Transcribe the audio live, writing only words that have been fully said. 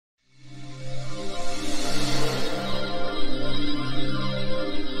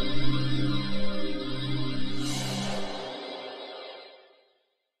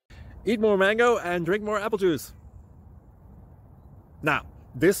Eat more mango and drink more apple juice. Now,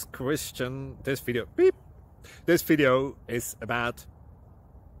 this video is about...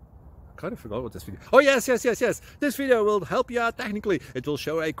 I kind of forgot what this video... Oh, yes. This video will help you out technically. It will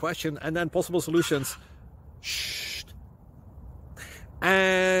show a question and then possible solutions. Shh.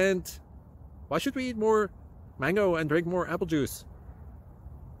 And why should we eat more mango and drink more apple juice?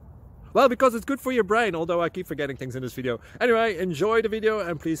 Well, because it's good for your brain, although I keep forgetting things in this video. Anyway, enjoy the video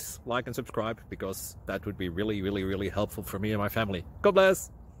and please like and subscribe, because that would be really helpful for me and my family. God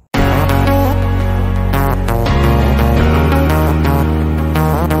bless!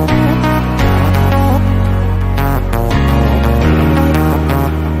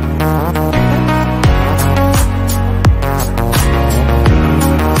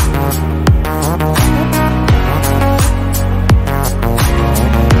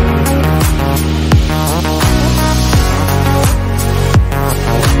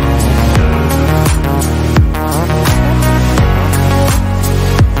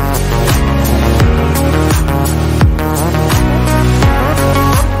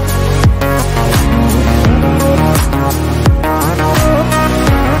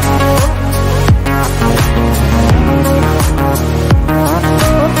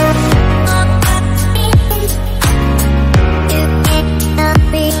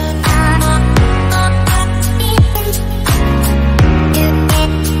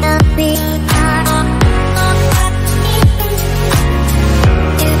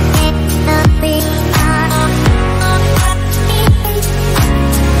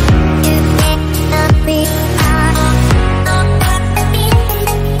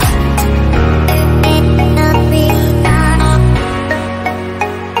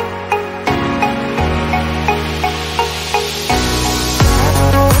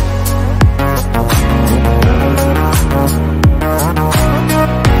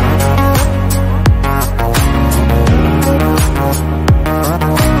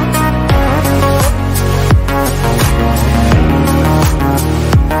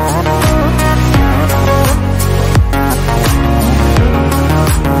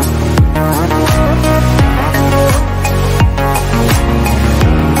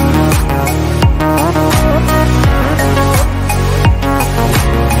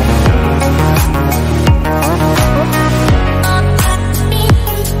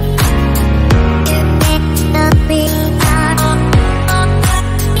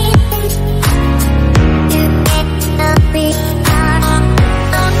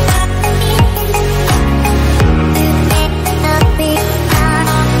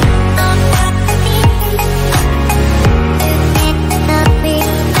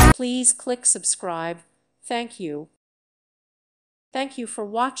 Please click subscribe. Thank you. Thank you for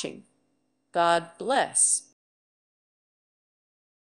watching. God bless.